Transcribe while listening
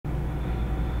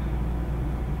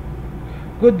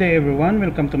Good day everyone,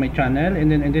 welcome to my channel.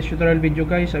 And then in this tutorial video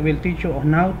guys, I will teach you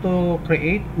on how to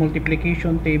create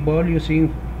multiplication table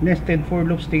using nested for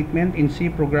loop statement in C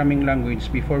programming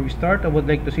language. Before we start, I would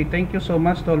like to say thank you so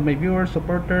much to all my viewers,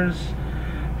 supporters,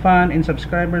 fans and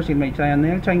subscribers in my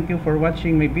channel. Thank you for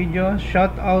watching my video.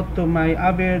 Shout out to my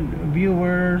avid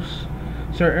viewers,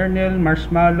 Sir Ernel,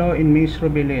 Marshmallow, and Miss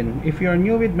Rubilin. If you are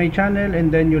new with my channel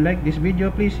and then you like this video,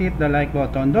 please hit the like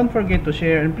button. Don't forget to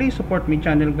share and please support my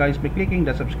channel guys by clicking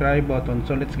the subscribe button.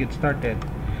 So let's get started.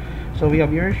 So we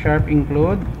have here sharp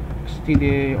include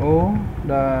stdio.h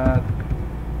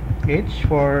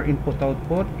for input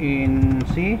output in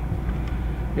C.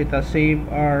 Let us save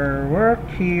our work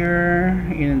here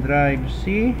in drive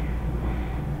C.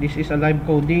 This is a live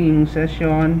coding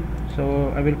session,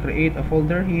 so I will create a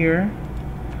folder here.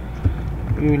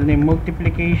 We will name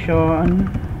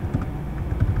multiplication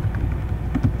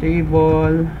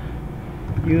table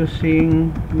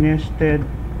using nested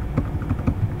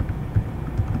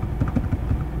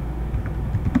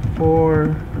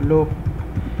for loop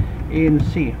in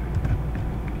C.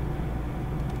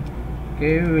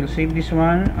 Okay, we will save this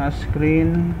one as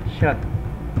screenshot.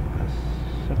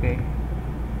 Okay,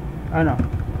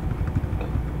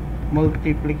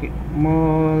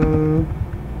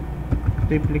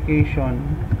 multiplication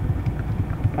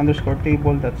underscore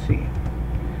table.c.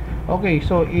 Okay,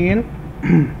 so in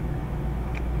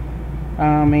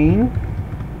main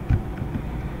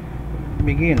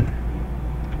begin.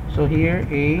 So here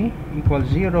a equals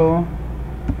 0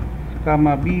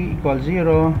 comma b equals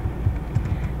 0,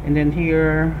 and then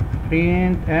here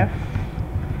print f,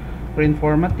 print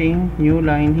formatting, new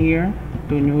line here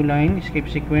to new line, escape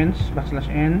sequence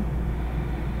 \n,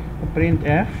 print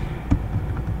f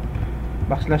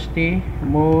 \t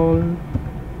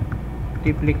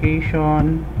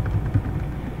multiplication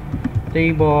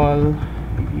table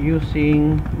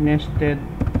using nested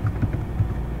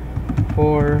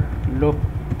for loop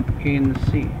in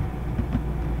C.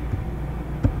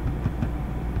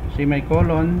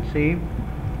 Semicolon, save.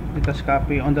 Let us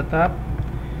copy on the top,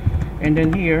 and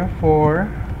then here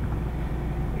for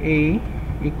a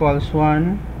equals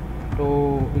 1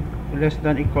 to less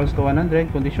than equals to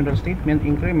 100, conditional statement,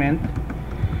 increment,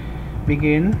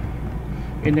 begin,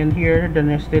 and then here the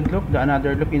nested loop, the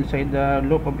another loop inside the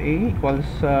loop of a equals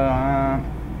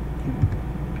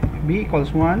b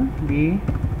equals 1, b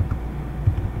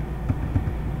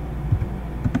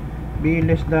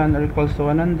less than or equals to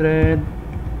 100,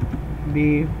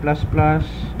 b plus plus,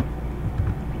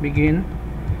 begin,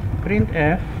 print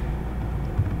f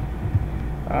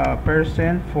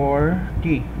percent for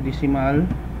t decimal,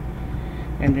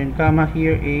 and then comma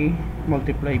here a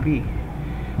multiply b.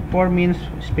 4 means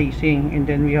spacing, and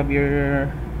then we have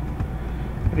your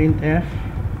printf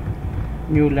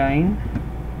new line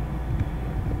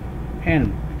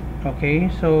end. Okay,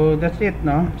 so that's it,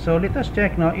 no? So let us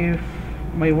check now if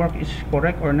my work is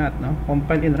correct or not, no?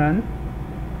 Compile and run.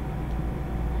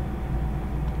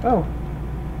 Oh,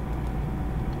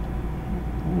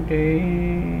 okay,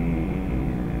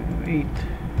 wait.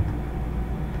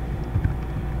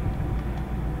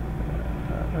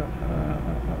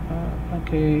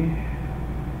 Okay,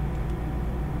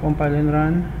 compile and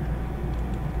run.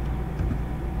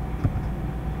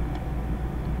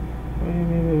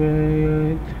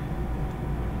 Wait.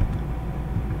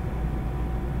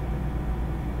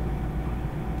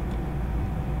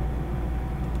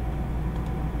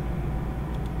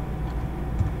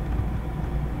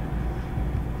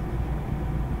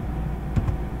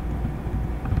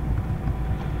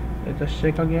 Let us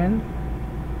check again.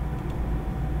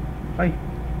 Ay,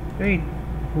 wait,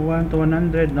 1 to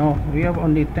 100. No, we have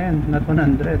only 10, not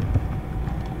 100.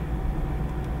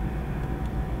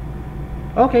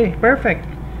 Okay, perfect.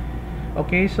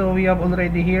 Okay, so we have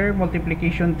already here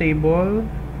multiplication table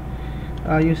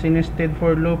using nested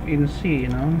for loop in C, you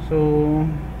know. So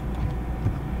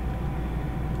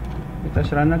let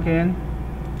us run again,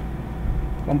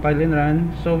 compile and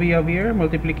run. So we have here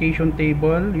multiplication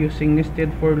table using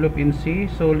nested for loop in C.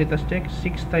 So let us check.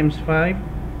 6 times 5,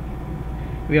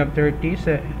 we have 30.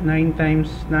 9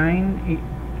 times 9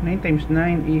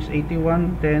 is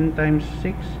 81. 10 times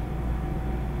 6,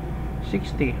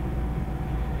 60.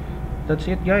 That's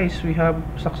it guys, we have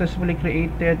successfully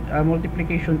created a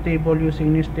multiplication table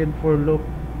using nested for loop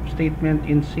statement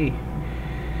in C.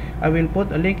 I will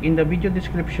put a link in the video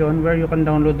description where you can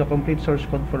download the complete source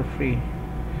code for free.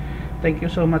 Thank you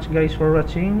so much guys for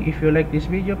watching. If you like this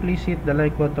video, please hit the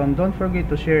like button. Don't forget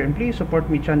to share and please support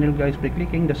my channel guys by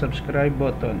clicking the subscribe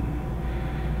button.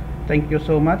 Thank you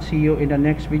so much. See you in the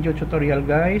next video tutorial,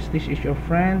 guys. This is your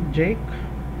friend Jake.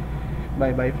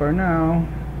 Bye bye for now.